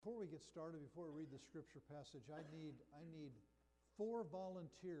we get started, before we read the scripture passage, I need 4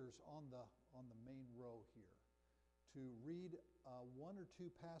 volunteers on the main row here to read 1 or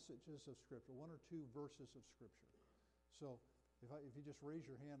 2 passages of scripture, 1 or 2 verses of scripture. So if you just raise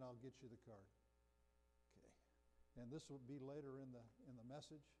your hand, I'll get you the card. Okay, and this will be later in the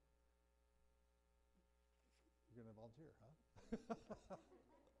message. You're going to volunteer, huh?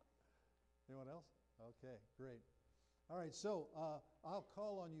 Anyone else? Okay, great. All right, so I'll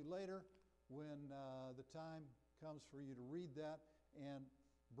call on you later when the time comes for you to read that, and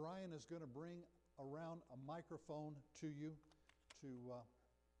Brian is going to bring around a microphone to you to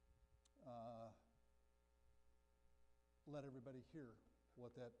let everybody hear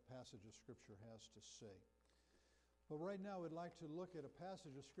what that passage of Scripture has to say. But right now we'd like to look at a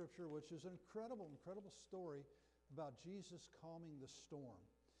passage of Scripture which is an incredible, incredible story about Jesus calming the storm.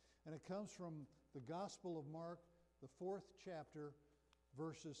 And it comes from the Gospel of Mark, the 4th chapter,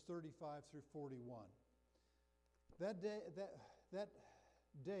 verses 35 through 41. That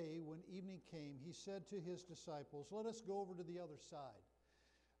day, when evening came, he said to his disciples, "Let us go over to the other side."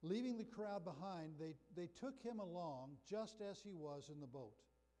 Leaving the crowd behind, they took him along just as he was in the boat.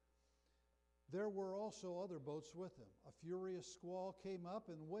 There were also other boats with him. A furious squall came up,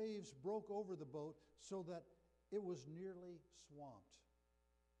 and waves broke over the boat so that it was nearly swamped.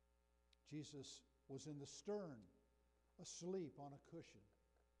 Jesus was in the stern, asleep on a cushion.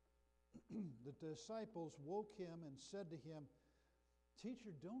 The disciples woke him and said to him,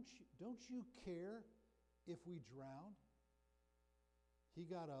 "Teacher, don't you care if we drown?" He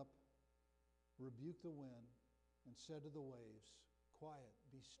got up, rebuked the wind, and said to the waves, "Quiet,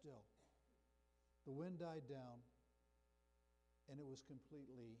 be still." The wind died down, and it was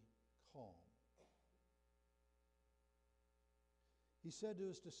completely calm. He said to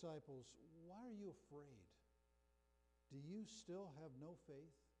his disciples, "Why are you afraid? Do you still have no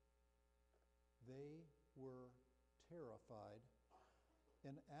faith?" They were terrified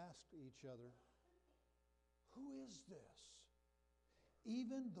and asked each other, "Who is this?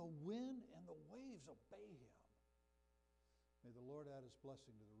 Even the wind and the waves obey him." May the Lord add his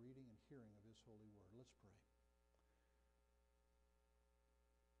blessing to the reading and hearing of his holy word. Let's pray.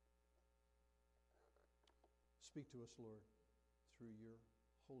 Speak to us, Lord, through your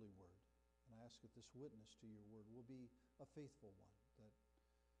holy word. And I ask that this witness to your word will be a faithful one, that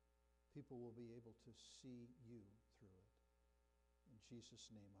people will be able to see you through it. In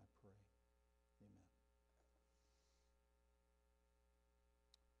Jesus' name I pray. Amen.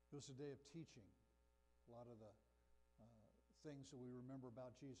 It was a day of teaching. A lot of the things that we remember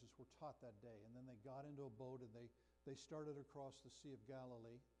about Jesus were taught that day. And then they got into a boat and they started across the Sea of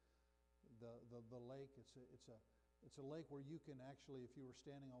Galilee, the lake. It's a lake where you can actually, if you were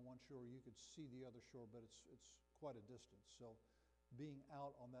standing on one shore, you could see the other shore, but it's quite a distance. So being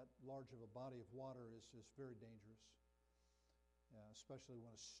out on that large of a body of water is very dangerous, especially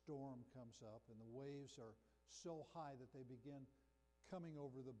when a storm comes up and the waves are so high that they begin coming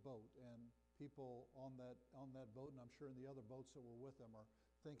over the boat. And people on that boat, and I'm sure in the other boats that were with them, are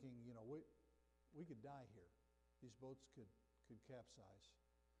thinking, we could die here. These boats could capsize,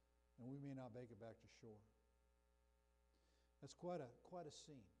 and we may not make it back to shore. That's quite a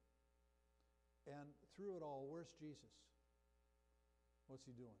scene. And through it all, where's Jesus? What's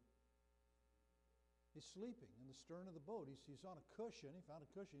he doing? He's sleeping in the stern of the boat. He's on a cushion. He found a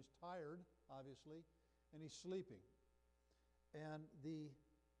cushion. He's tired, obviously, and he's sleeping. And the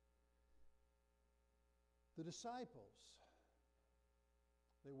disciples,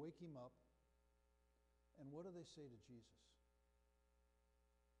 they wake him up, and what do they say to Jesus?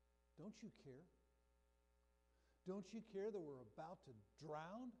 "Don't you care? Don't you care that we're about to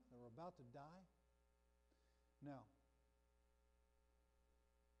drown, that we're about to die?" Now,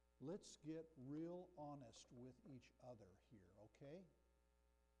 let's get real honest with each other here, okay?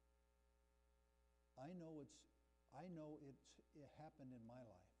 I know it happened in my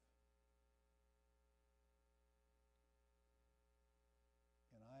life.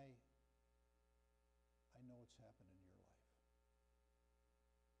 And I know it's happened in your life.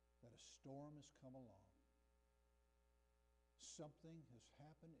 That a storm has come along. Something has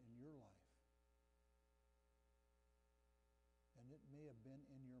happened in your life. And it may have been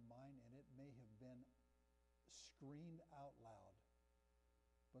in your mind, and it may have been screamed out loud,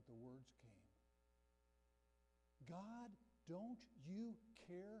 but the words came. "God, don't you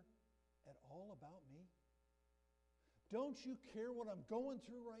care at all about me? Don't you care what I'm going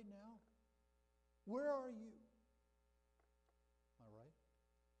through right now? Where are you?" Am I right?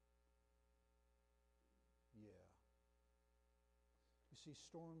 Yeah. You see,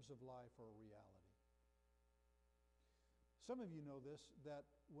 storms of life are a reality. Some of you know this, that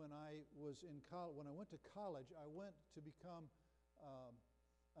when I was in when I went to college, I went to become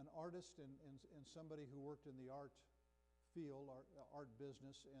an artist and somebody who worked in the art field, art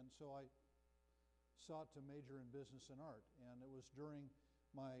business, and so I sought to major in business and art. And it was during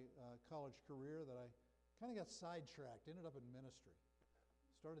my college career that I kind of got sidetracked, ended up in ministry.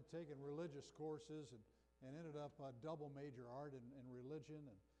 Started taking religious courses and ended up double major art and religion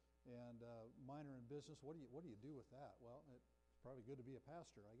and minor in business. What do you do with that? Well, it's probably good to be a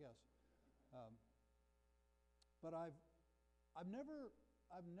pastor, I guess. But I've never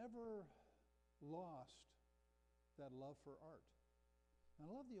lost that love for art. And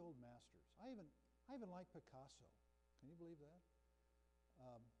I love the old masters. I even like Picasso. Can you believe that?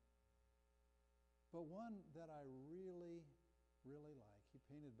 But one that I really, really like, he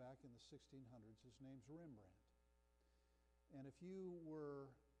painted back in the 1600s. His name's Rembrandt. And if you are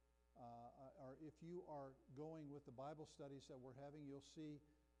going with the Bible studies that we're having, you'll see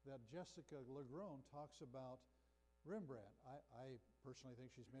that Jessica Lagrone talks about Rembrandt. I personally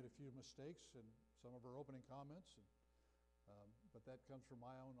think she's made a few mistakes in some of her opening comments, but that comes from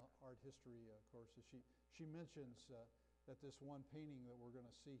my own art history courses. She mentions that this one painting that we're going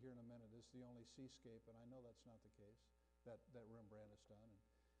to see here in a minute is the only seascape, and I know that's not the case, that Rembrandt has done. And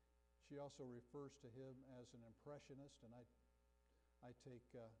she also refers to him as an impressionist, and I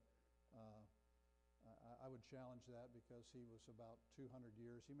would challenge that because he was about 200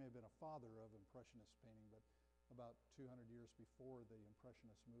 years. He may have been a father of impressionist painting, but about 200 years before the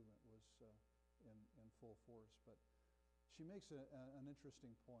impressionist movement was in full force. But she makes an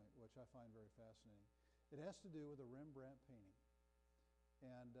interesting point, which I find very fascinating. It has to do with a Rembrandt painting.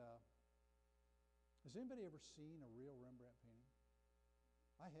 And has anybody ever seen a real Rembrandt painting?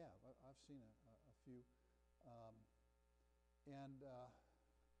 I have. I've seen a few.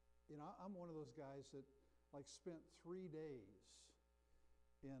 I'm one of those guys that spent 3 days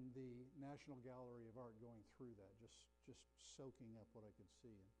in the National Gallery of Art going through that, just soaking up what I could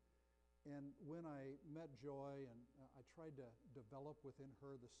see. And when I met Joy and I tried to develop within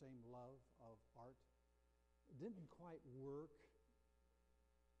her the same love of art, it didn't quite work.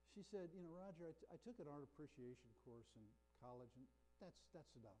 She said, Roger, I took an art appreciation course in college, and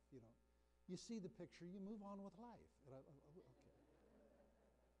that's enough. You see the picture, you move on with life. And okay.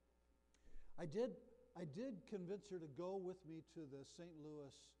 I did convince her to go with me to the St.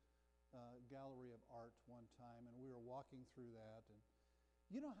 Louis Gallery of Art one time, and we were walking through that. And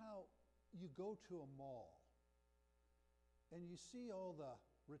you know how you go to a mall and you see all the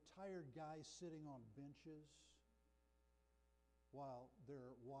retired guys sitting on benches while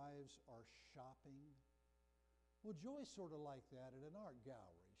their wives are shopping? Well, Joy's sort of like that at an art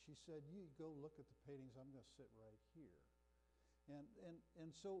gallery. She said, you go look at the paintings, I'm going to sit right here.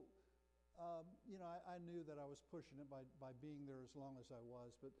 And so I knew that I was pushing it by being there as long as I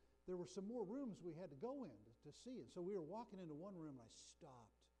was, but there were some more rooms we had to go in to see it. So we were walking into one room, and I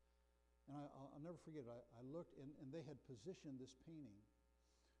stopped. And I'll never forget it. I looked, and they had positioned this painting,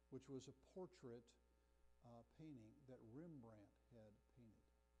 which was a portrait painting that Rembrandt had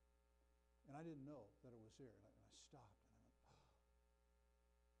painted. And I didn't know that it was there. And I stopped, and I went, oh.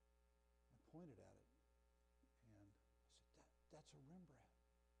 I pointed at it, and I said, that's a Rembrandt.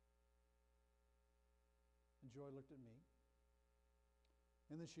 And Joy looked at me,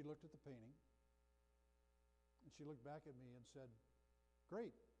 and then she looked at the painting, and she looked back at me and said,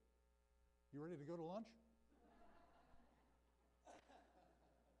 great, you ready to go to lunch?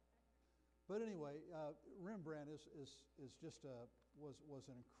 But anyway, Rembrandt was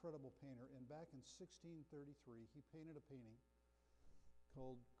an incredible painter, and back in 1633, he painted a painting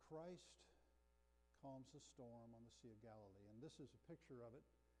called Christ Calms the Storm on the Sea of Galilee, and this is a picture of it.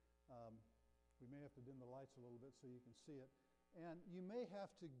 We may have to dim the lights a little bit so you can see it. And you may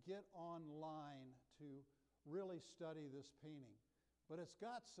have to get online to really study this painting. But it's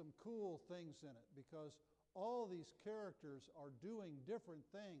got some cool things in it because all these characters are doing different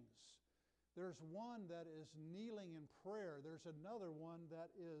things. There's one that is kneeling in prayer. There's another one that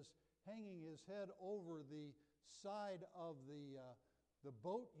is hanging his head over the side of the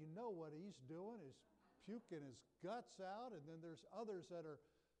boat. You know what he's doing, is puking his guts out. And then there's others that are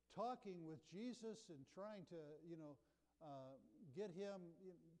talking with Jesus and trying to, get him,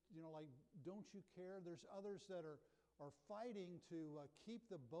 like, don't you care? There's others that are fighting to keep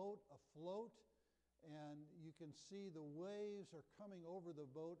the boat afloat, and you can see the waves are coming over the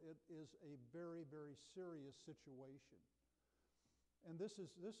boat. It is a very, very serious situation. And this has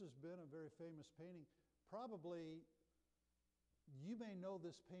been a very famous painting. Probably, you may know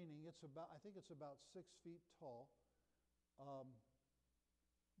this painting. I think it's about 6 feet tall.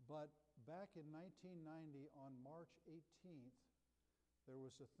 But back in 1990, on March 18th, there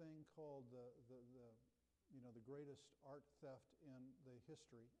was a thing called the greatest art theft in the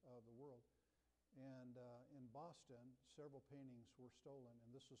history of the world. And in Boston, several paintings were stolen, and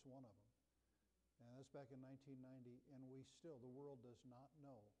this was one of them. And that's back in 1990, and the world does not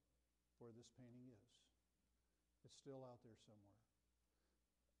know where this painting is. It's still out there somewhere.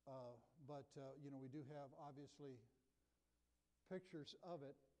 But we do have, obviously, pictures of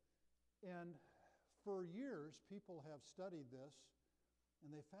it. And for years, people have studied this, and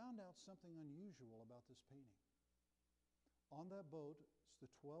they found out something unusual about this painting. On that boat, it's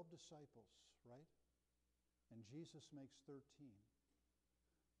the 12 disciples, right? And Jesus makes 13.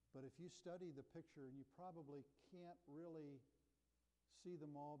 But if you study the picture, and you probably can't really see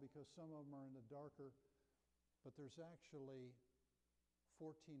them all because some of them are in the darker, but there's actually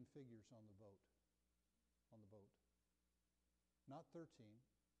 14 figures on the boat. Not 13,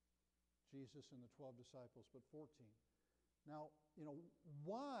 Jesus and the 12 disciples, but 14. Now,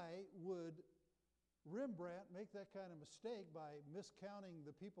 why would Rembrandt make that kind of mistake by miscounting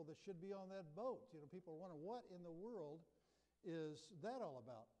the people that should be on that boat? People are wondering, what in the world is that all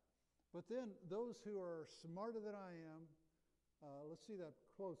about? But then those who are smarter than I am, let's see that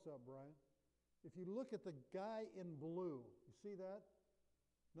close up, Brian. If you look at the guy in blue, you see that?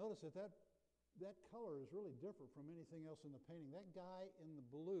 Notice that color is really different from anything else in the painting. That guy in the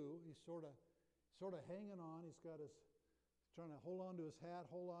blue, he's sort of hanging on. He's trying to hold on to his hat,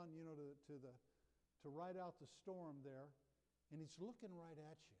 hold on, to ride out the storm there, and he's looking right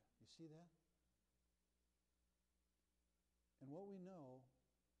at you. You see that? And what we know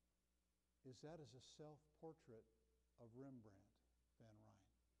is that is a self-portrait of Rembrandt van Rijn.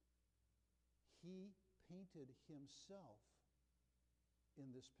 He painted himself in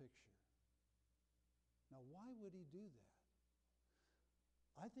this picture. Now, why would he do that?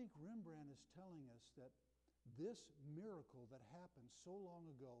 I think Rembrandt is telling us that this miracle that happened so long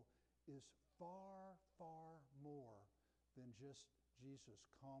ago is far, far more than just Jesus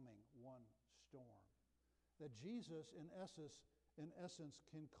calming one storm. That Jesus, in essence,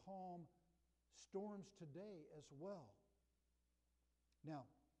 can calm storms today as well. Now,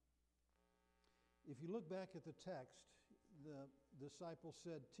 if you look back at the text, the disciple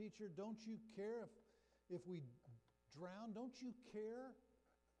said, "Teacher, don't you care if we drown? Don't you care?"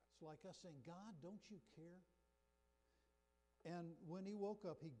 It's like us saying, "God, don't you care?" And when he woke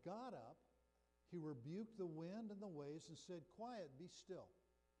up, he got up, he rebuked the wind and the waves and said, "Quiet, be still."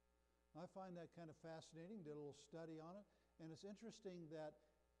 I find that kind of fascinating, did a little study on it, and it's interesting that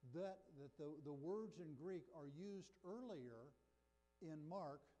the words in Greek are used earlier in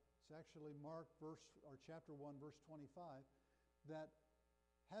Mark. It's actually Mark chapter 1, verse 25, that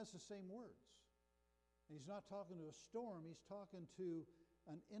has the same words. And he's not talking to a storm, he's talking to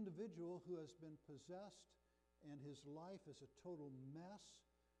an individual who has been possessed, and his life is a total mess,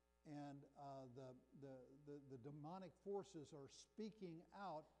 and the demonic forces are speaking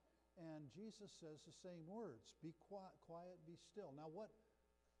out, and Jesus says the same words: "Be quiet, be still." Now,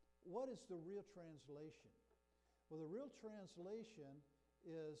 what is the real translation? Well, the real translation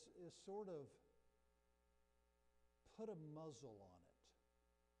is sort of put a muzzle on it.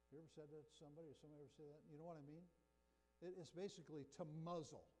 You ever said that to somebody, or somebody ever say that? You know what I mean? It's basically to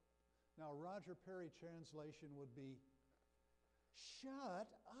muzzle. Now, Roger Perry translation would be,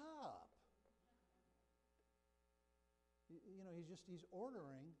 "Shut up." He's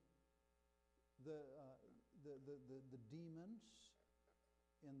ordering the demons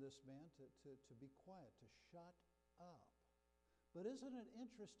in this man to be quiet, to shut up. But isn't it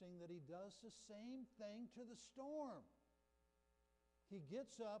interesting that he does the same thing to the storm? He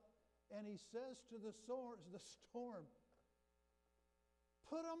gets up and he says to the storm,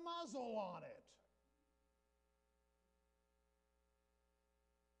 "Put a muzzle on it."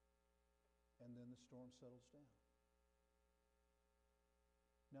 And then the storm settles down.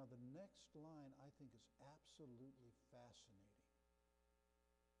 Now, the next line I think is absolutely fascinating.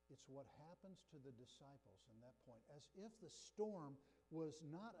 It's what happens to the disciples in that point. As if the storm was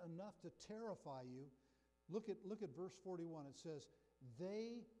not enough to terrify you. Look at verse 41. It says,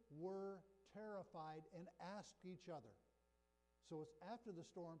 "They were terrified and asked each other." So it's after the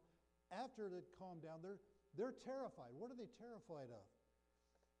storm, after it calmed down, they're terrified. What are they terrified of?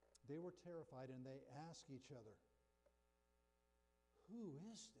 They were terrified and they ask each other, "Who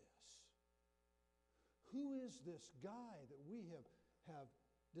is this? Who is this guy that we have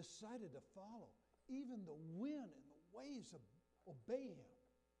decided to follow? Even the wind and the waves obey him."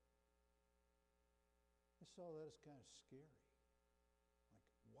 I saw that as kind of scary.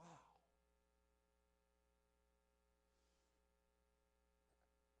 Like, wow.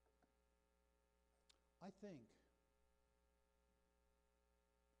 think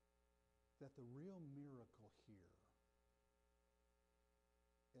that the real miracle here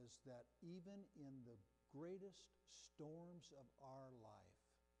is that even in the greatest storms of our life,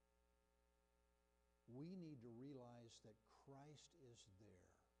 we need to realize that Christ is there.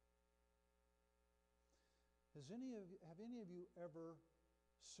 Have any of you ever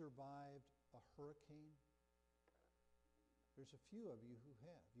survived a hurricane? There's a few of you who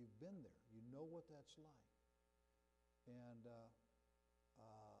have. You've been there. You know what that's like. And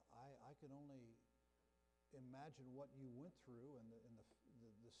I can only imagine what you went through and the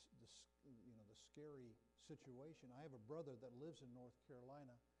scary situation. I have a brother that lives in North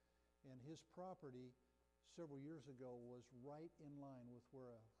Carolina, and his property several years ago was right in line with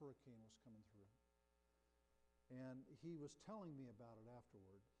where a hurricane was coming through. And he was telling me about it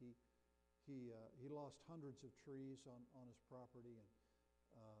afterward. He lost hundreds of trees on his property,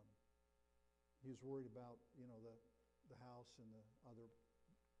 and he was worried about the house and the other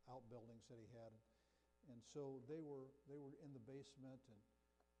outbuildings that he had. And so they were in the basement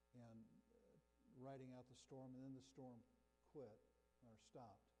and riding out the storm, and then the storm quit or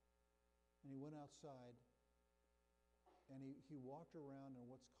stopped. And he went outside, and he walked around in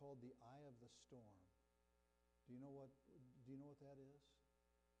what's called the eye of the storm. Do you know what that is?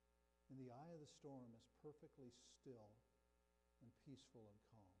 And the eye of the storm is perfectly still and peaceful and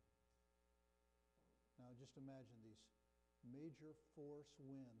calm. Now just imagine these major force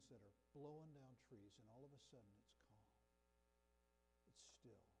winds that are blowing down trees, and all of a sudden it's calm. It's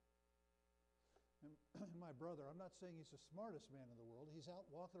still. And my brother, I'm not saying he's the smartest man in the world. He's out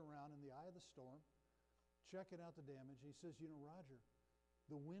walking around in the eye of the storm, checking out the damage. He says, Roger,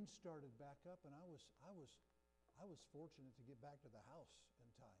 the wind started back up, and I was fortunate to get back to the house in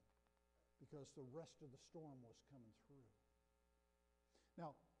time because the rest of the storm was coming through.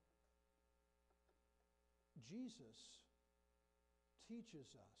 Now, Jesus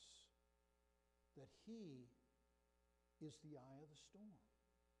teaches us that He is the eye of the storm.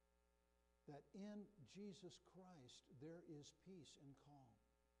 That in Jesus Christ there is peace and calm.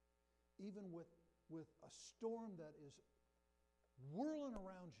 Even with a storm that is whirling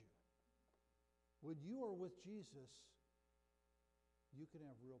around you, when you are with Jesus, you can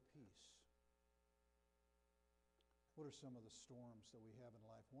have real peace. What are some of the storms that we have in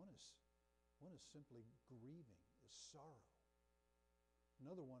life? One is simply grieving, is sorrow.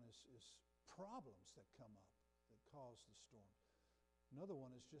 Another one is problems that come up that cause the storm. Another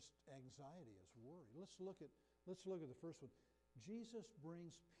one is just anxiety, is worry. Let's look at the first one. Jesus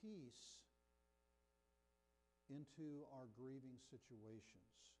brings peace into our grieving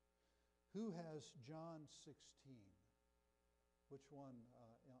situations. Who has John 16? Which one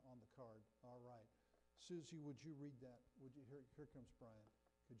on the card? All right. Susie, would you read that? Here comes Brian.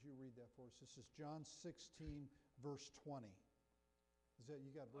 Could you read that for us? This is John 16, verse 20. Is that,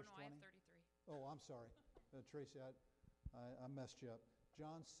 you got verse 20? I have 33. Oh, I'm sorry. Tracy, I messed you up.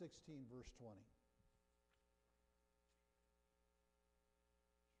 John 16, verse 20.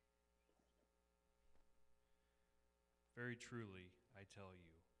 Very truly, I tell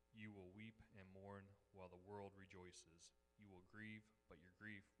you, you will weep and mourn while the world rejoices. You will grieve, but your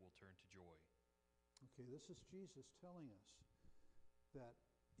grief will turn to joy. Okay, this is Jesus telling us that,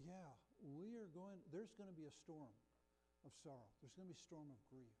 there's going to be a storm of sorrow. There's going to be a storm of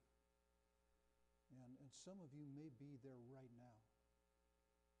grief. And some of you may be there right now.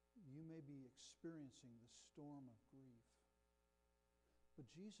 You may be experiencing the storm of grief. But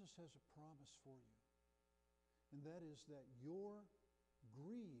Jesus has a promise for you. And that is that your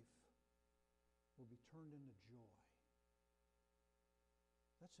grief will be turned into joy.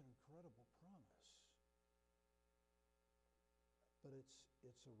 That's an incredible promise. But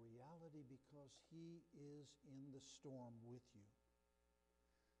it's a reality because He is in the storm with you.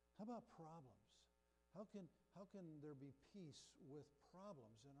 How about problems? How can there be peace with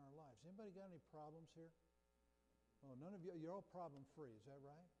problems in our lives? Anybody got any problems here? Oh, none of you. You're all problem free. Is that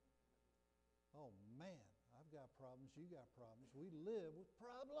right? Oh man, I've got problems. You got problems. We live with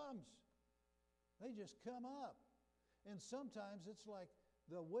problems. They just come up, and sometimes it's like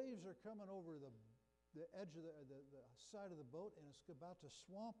the waves are coming over the edge of the side of the boat, and it's about to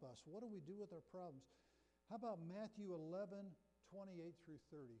swamp us. What do we do with our problems? How about Matthew 11, 28 through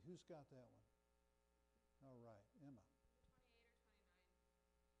 30? Who's got that one? All right, Emma.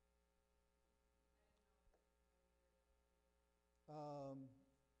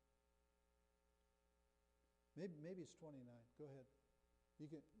 28 or 29? Maybe it's 29. Go ahead. You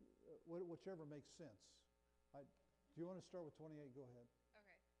can whichever makes sense. Do you want to start with 28? Go ahead.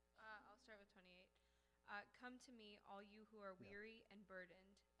 Okay, I'll start with 28. Come to me, all you who are weary and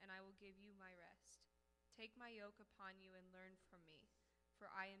burdened, and I will give you my rest. Take my yoke upon you and learn from me, for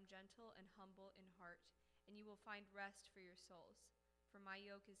I am gentle and humble in heart, and you will find rest for your souls. For my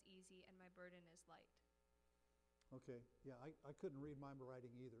yoke is easy and my burden is light. Okay, yeah, I couldn't read my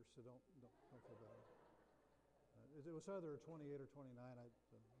writing either, so don't feel bad. It was either 28 or 29,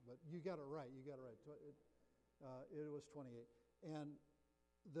 but you got it right. You got it right. It was 28. And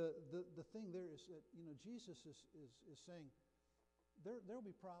the thing there is that, Jesus is saying there'll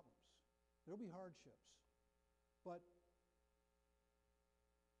be problems, there'll be hardships, but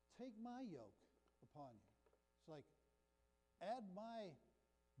take my yoke upon you. It's like, add my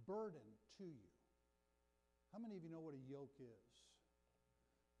burden to you. How many of you know what a yoke is?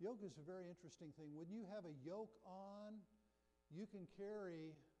 Yoke is a very interesting thing. When you have a yoke on, you can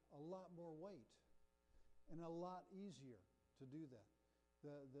carry a lot more weight and a lot easier to do that.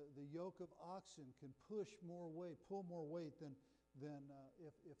 The yoke of oxen can push more weight, pull more weight than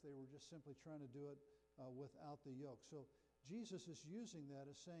if they were just simply trying to do it without the yoke. So Jesus is using that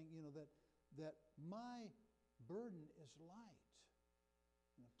as saying, that my burden is light.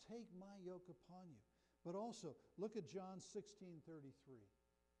 Take my yoke upon you. But also, look at John 16:33.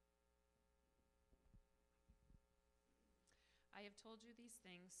 I have told you these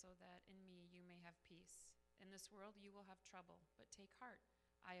things so that in me you may have peace. In this world you will have trouble, but take heart.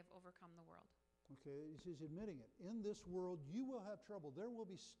 I have overcome the world. Okay, he's admitting it. In this world you will have trouble. There will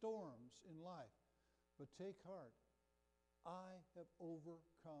be storms in life. But take heart. I have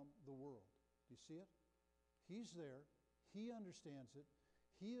overcome the world. Do you see it? He's there. He understands it.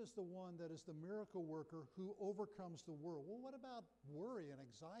 He is the one that is the miracle worker who overcomes the world. Well, what about worry and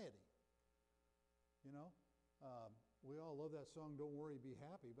anxiety? We all love that song, Don't Worry, Be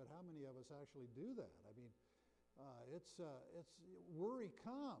Happy, but how many of us actually do that? I mean, it's worry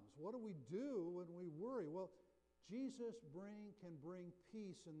comes. What do we do when we worry? Well, Jesus can bring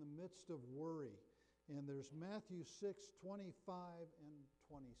peace in the midst of worry. And there's Matthew 6:25 and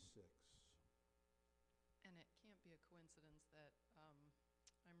 26. And it can't be a coincidence that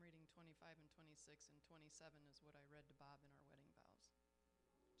I'm reading 25 and 26, and 27 is what I read to Bob in our wedding vows.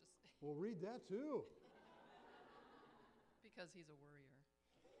 Well, read that too. Because he's a worrier.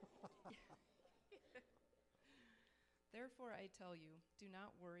 Therefore I tell you, do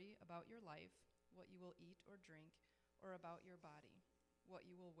not worry about your life, what you will eat or drink, or about your body, what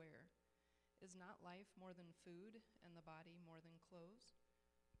you will wear. Is not life more than food, and the body more than clothes?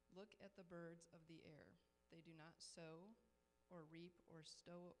 Look at the birds of the air. They do not sow or reap or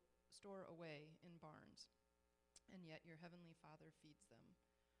store away in barns, and yet your heavenly Father feeds them.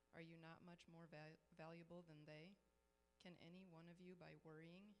 Are you not much more valuable than they? Can any one of you, by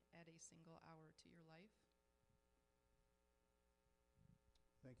worrying, add a single hour to your life?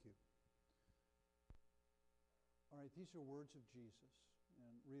 Thank you. All right, these are words of Jesus.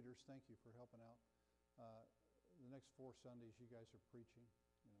 And readers, thank you for helping out. The next 4 Sundays, you guys are preaching,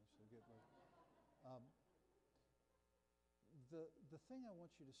 so get ready. The thing I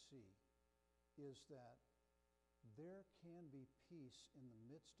want you to see is that there can be peace in the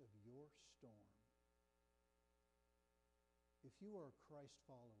midst of your storm. If you are a Christ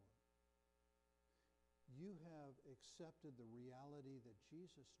follower, you have accepted the reality that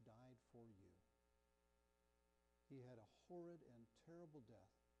Jesus died for you. He had a horrid and terrible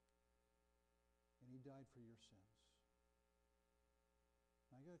death, and he died for your sins.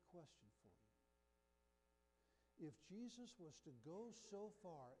 Now, I got a question for you. If Jesus was to go so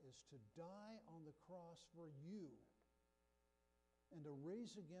far as to die on the cross for you and to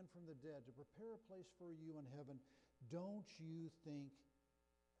raise again from the dead, to prepare a place for you in heaven, don't you think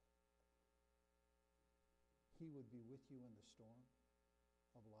he would be with you in the storm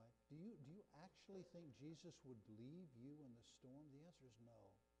of life? Do you actually think Jesus would leave you in the storm? The answer is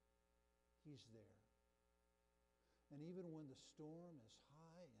no. He's there. And even when the storm is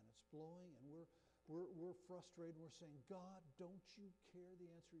high and it's blowing and we're frustrated and we're saying, God, don't you care?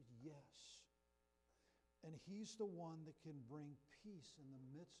 The answer is yes. And he's the one that can bring peace in the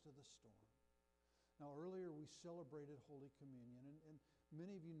midst of the storm. Now, earlier we celebrated Holy Communion, and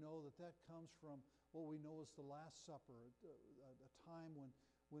many of you know that comes from what we know as the Last Supper, a time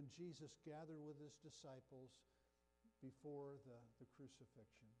when Jesus gathered with his disciples before the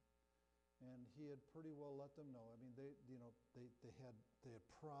crucifixion. And he had pretty well let them know. I mean, they had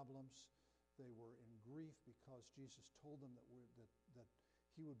problems. They were in grief because Jesus told them that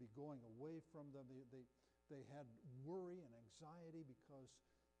he would be going away from them. They had worry and anxiety because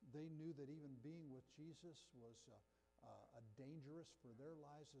they knew that even being with Jesus was dangerous for their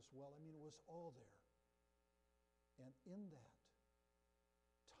lives as well. I mean, it was all there. And in that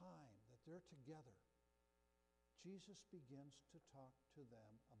time that they're together, Jesus begins to talk to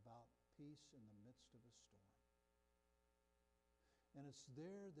them about peace in the midst of a storm. And it's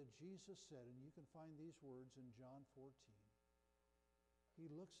there that Jesus said, and you can find these words in John 14. He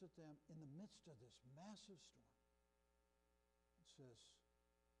looks at them in the midst of this massive storm and says,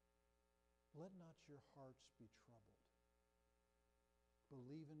 let not your hearts be troubled.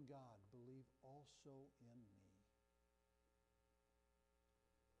 Believe in God. Believe also in me.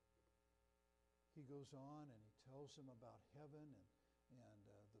 He goes on and he tells them about heaven and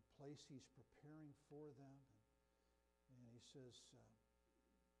the place he's preparing for them. And he says,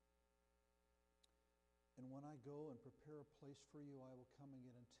 and when I go and prepare a place for you, I will come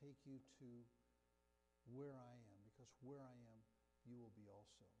again and take you to where I am, because where I am, you will be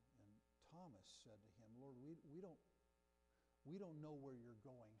also. And Thomas said to him, Lord, we don't know where you're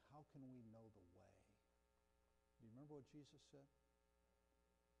going. How can we know the way? Do you remember what Jesus said?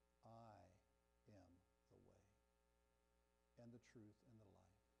 I am the way and the truth and the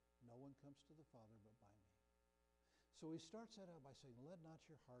life. No one comes to the Father but by me. So he starts that out by saying, let not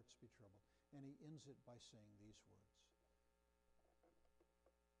your hearts be troubled. And he ends it by saying these words.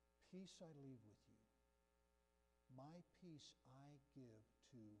 Peace I leave with you. My peace I give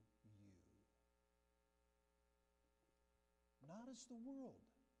to you. Not as the world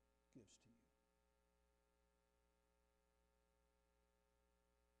gives to you.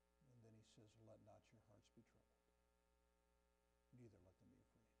 And then he says, let not your hearts be troubled. Neither let them be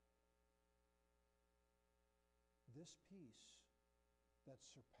afraid. This peace that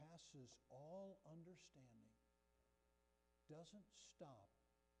surpasses all understanding doesn't stop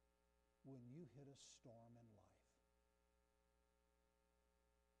when you hit a storm in life.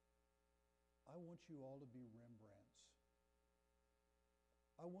 I want you all to be Rembrandts.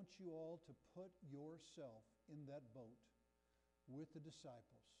 I want you all to put yourself in that boat with the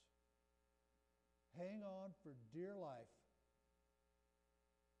disciples. Hang on for dear life,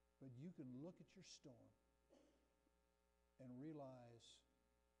 but you can look at your storm and realize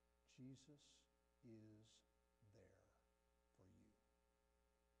Jesus is there for you.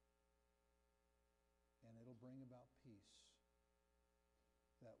 And it'll bring about peace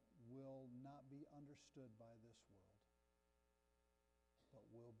that will not be understood by this world, but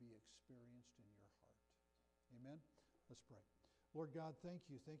will be experienced in your heart. Amen? Let's pray. Lord God, thank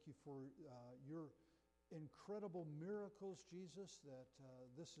you. Thank you for your incredible miracles, Jesus, that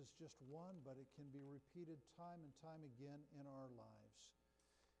this is just one, but it can be repeated time and time again in our lives.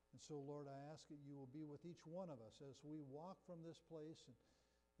 And so, Lord, I ask that you will be with each one of us as we walk from this place,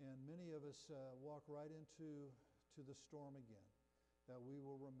 and many of us walk right into the storm again, that we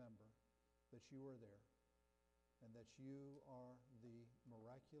will remember that you are there and that you are the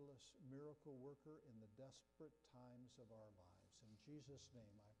miraculous miracle worker in the desperate times of our lives. In Jesus'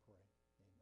 name I pray.